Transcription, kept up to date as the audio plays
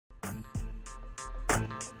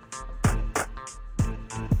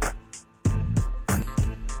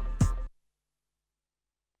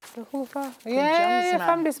Yeah,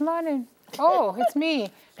 from this morning. Oh, it's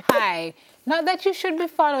me. Hi. Not that you should be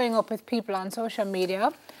following up with people on social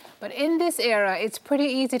media, but in this era, it's pretty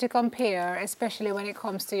easy to compare, especially when it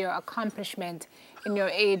comes to your accomplishment in your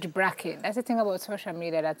age bracket. That's the thing about social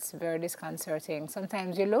media that's very disconcerting.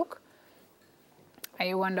 Sometimes you look and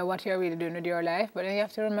you wonder what you're really doing with your life, but then you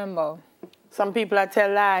have to remember. Some people are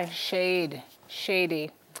tell lies.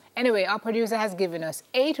 Shady. Anyway, our producer has given us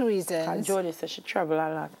 8 reasons Jody says she travel a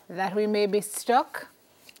lot. that we may be stuck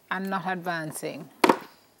and not advancing.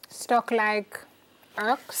 Stuck like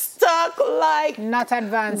irks. Stuck like Not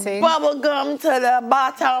advancing. bubble gum to the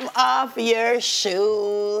bottom of your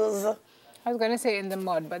shoes. I was going to say in the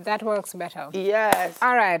mud, but that works better. Yes.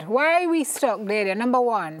 All right, why are we stuck, Delia? Number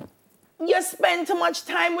 1. You spend too much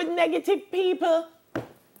time with negative people.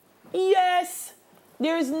 Yes.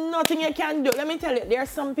 There is nothing you can do. Let me tell you, there are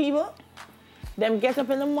some people, them get up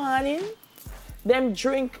in the morning, them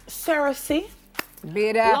drink Cersei.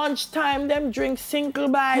 Bitter. Lunchtime, them drink Single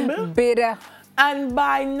Bible. Bitter. And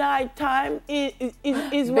by night time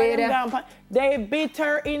is when them gone. They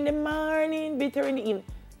bitter in the morning, bitter in the evening.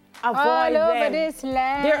 Avoid all over them. this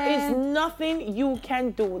land. There is nothing you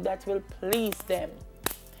can do that will please them.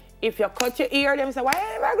 If you cut your ear, them say, why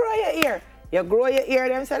you never grow your ear? You grow your ear,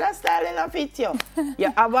 them say, that style ain't fit you.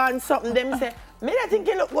 You have on something, them say, me I think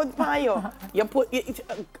you look good for you. You put,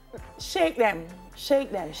 shake them.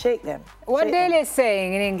 What Dale is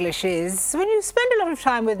saying in English is, when you spend a lot of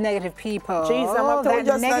time with negative people, that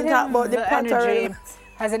just negative about the energy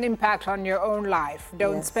has an impact on your own life.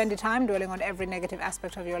 Don't spend the time dwelling on every negative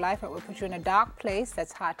aspect of your life. It will put you in a dark place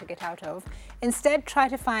that's hard to get out of. Instead, try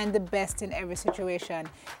to find the best in every situation.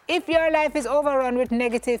 If your life is overrun with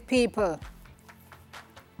negative people,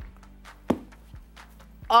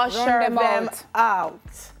 usher them out.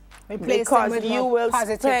 Because you will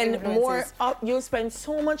spend you spend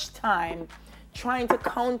so much time trying to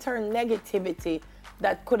counter negativity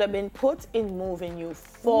that could have been put in moving you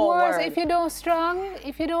forward. Worse, if you don't strong,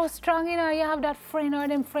 you know, you have that friend or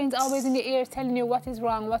them friends always in your ears telling you what is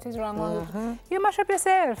wrong. You mash up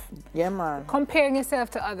yourself. Yeah, man. Comparing yourself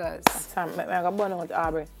to others.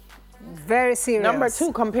 Very serious. Number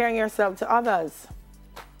 2, comparing yourself to others.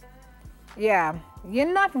 Yeah, you're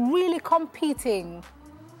not really competing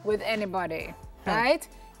with anybody, right?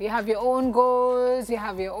 You have your own goals, you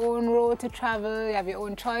have your own road to travel, you have your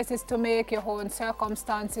own choices to make, your own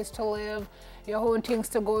circumstances to live, your own things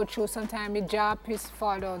to go through. Sometimes you drop, you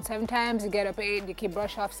fall down. Sometimes you get up at 8, you keep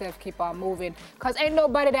brush off self, keep on moving. Because ain't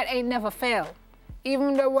nobody that ain't never failed.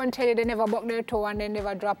 Even though one tell you they never buck their toe and they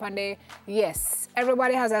never drop and they, yes,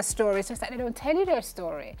 everybody has a story. It's just that they don't tell you their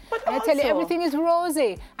story. But they tell you everything is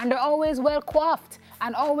rosy and they're always well coiffed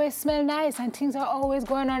and always smell nice and things are always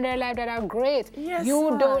going on in their life that are great. Yes,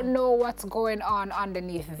 you don't know what's going on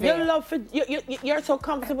underneath there. You're so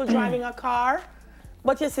comfortable driving a car,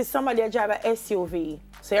 but you see somebody drive an SUV.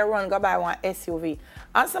 So you run, go buy one SUV.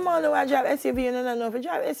 And someone who drive SUV, you don't know if you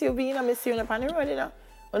drive SUV, you know, I see you on the road, you know.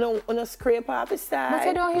 On scrape off the side. But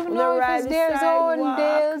I don't even know if it's their own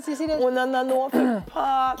deals. You see that? On know if you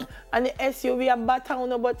park and the SUV a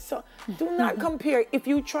batter but so do not compare. If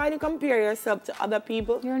you try to compare yourself to other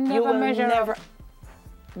people, you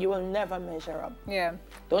will never measure up. Yeah.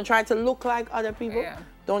 Don't try to look like other people. Yeah.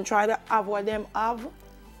 Don't try to have what them have.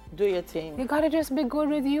 Do your thing. You gotta just be good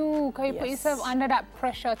with you. Cause you put yourself under that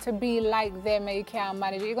pressure to be like them and you can't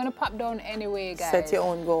manage it. You're gonna pop down anyway, guys. Set your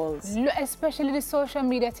own goals. Especially the social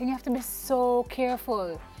media thing, you have to be so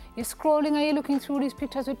careful. You're scrolling and you're looking through these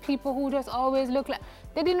pictures with people who just always look like,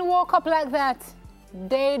 they didn't wake up like that.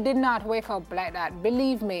 They did not wake up like that,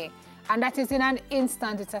 believe me. And that is in an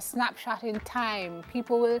instant, it's a snapshot in time.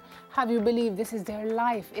 People will have you believe this is their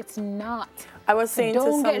life. It's not. I was saying to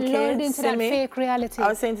some kids, don't get lured into that fake reality. I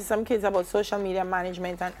was saying to some kids about social media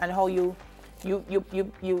management and how you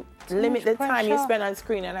limit the time you spend on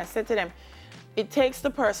screen. And I said to them, it takes the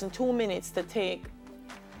person 2 minutes to take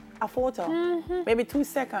a photo, maybe 2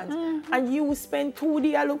 seconds, and you spend 2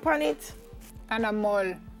 days look on it. And a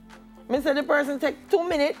mall. I said the person take 2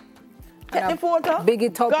 minutes. Take the photo, big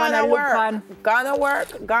it up and gonna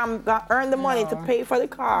work, gonna earn the money to pay for the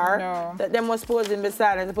car that them was posing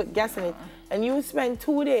beside and to put gas in it. And you spend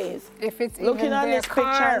 2 days looking at this picture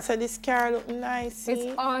and say this car look nice. See?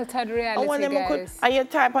 It's altered reality, guys. And you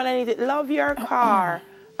type underneath it, love your car.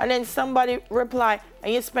 And then somebody reply,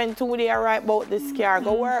 and you spend 2 days right about this car.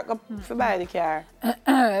 Go work up to buy the car.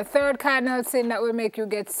 Third cardinal sin that will make you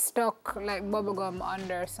get stuck like bubblegum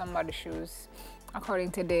under somebody's shoes,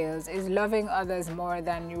 according to Dales, is loving others more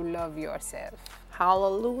than you love yourself.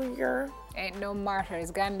 Hallelujah. Ain't no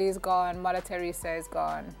martyrs. Gandhi's gone. Mother Teresa is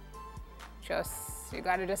gone. Just So you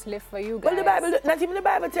got to just live for you guys. Well, the Bible, not even the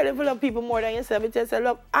Bible tells you to love people more than yourself. It tells you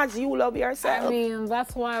love as you love yourself. I mean,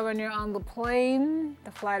 that's why when you're on the plane,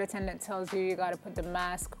 the flight attendant tells you got to put the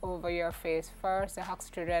mask over your face first, the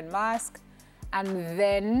oxygen mask, and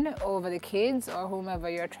then over the kids or whomever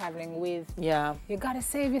you're traveling with. Yeah. You got to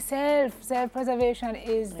save yourself. Self-preservation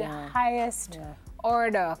is the highest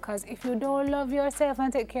order, because if you don't love yourself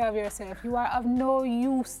and take care of yourself, you are of no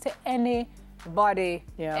use to anybody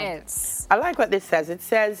else. I like what this says. It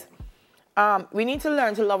says we need to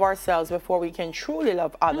learn to love ourselves before we can truly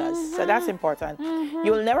love others. So that's important.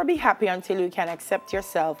 You will never be happy until you can accept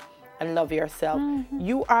yourself and love yourself.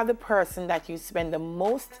 You are the person that you spend the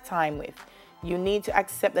most time with. You need to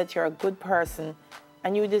accept that you're a good person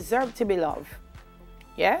and you deserve to be loved.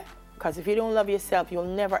 Yeah? Because if you don't love yourself, you'll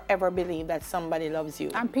never ever believe that somebody loves you.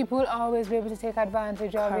 And people will always be able to take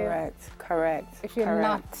advantage of you. Correct. If you're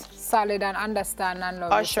not solid and understand and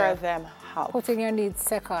love Usher yourself. them how. Putting your needs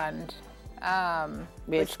second,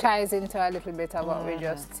 which ties into a little bit of what we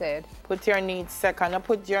just said. Put your needs second, or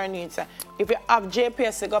put your needs second. If you have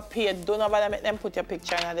GPS, you go pay. Don't nobody make them put your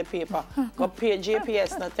picture in the paper. Go pay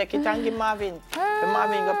GPS, now take it and give Marvin. The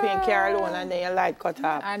Marvin go pay in car alone and then your light cut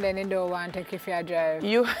off. And then you don't want to take if you drive.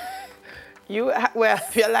 Well,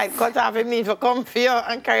 if your light cut off, it means for come for you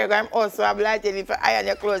and carry your also have light if you iron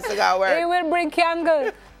your clothes to go work. It will bring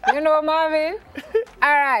candle. You know, Marvin?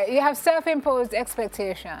 All right, you have self-imposed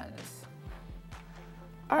expectations.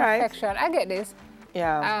 All right. Perfection, I get this.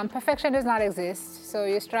 Yeah. Perfection does not exist, so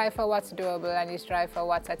you strive for what's doable and you strive for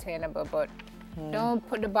what's attainable, but don't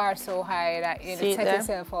put the bar so high that you set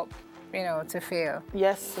yourself up, you know, to fail.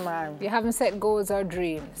 Yes, ma'am. You haven't set goals or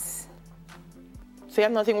dreams. So you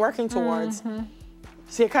have nothing working towards.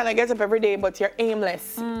 So you kind of get up every day, but you're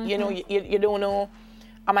aimless. You know, you don't know,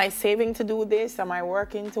 am I saving to do this? Am I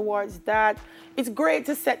working towards that? It's great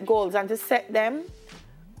to set goals and to set them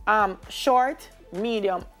short,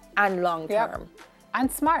 medium, and long term. And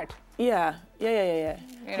smart. Yeah. You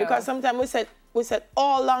because know. sometimes we set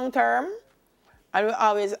all long term, and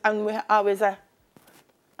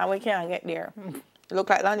we can't get there. Look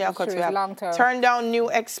like Landia Cuts, we have turn down new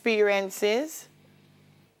experiences.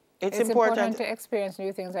 It's important to experience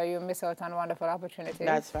new things or you miss out on wonderful opportunities.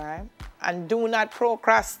 That's right. And do not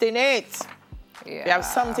procrastinate. Yeah. If you have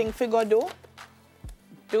something to go do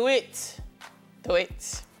it. Do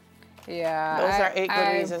it. Yeah. Those are 8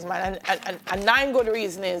 good reasons, man. And 9 good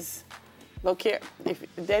reasons is, look here, if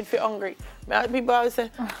you're dead for hungry. People always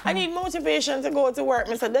say, I need motivation to go to work.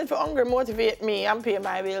 I said, dead for hungry, motivate me. I'm paying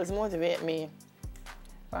my bills, motivate me.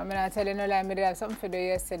 Well, I'm not telling you, like, I did have something to do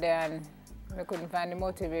yesterday and I couldn't find the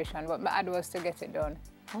motivation, but my ad was to get it done.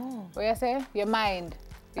 What you say? Your mind.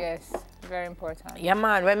 Yes, very important. Yeah,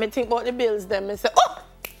 man. When I think about the bills, then I say, oh,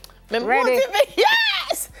 me motivate.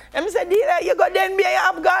 Yes! And I say, Dina, you got then be, you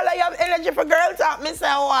have gala, you have energy for girl talk. I say,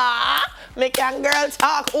 wow, me can girl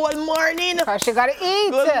talk all morning. Because she got to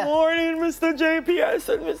eat. Good morning, Mr. JPS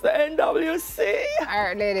and Mr. NWC. All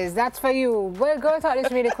right, ladies, that's for you. Well, girl talk,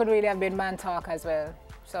 this really could really have been man talk as well.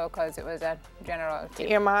 So, because it was a general tip.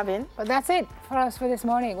 Here, Marvin. But that's it for us for this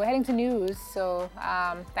morning. We're heading to news, so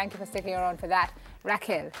thank you for sticking around for that.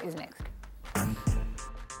 Raquel is next.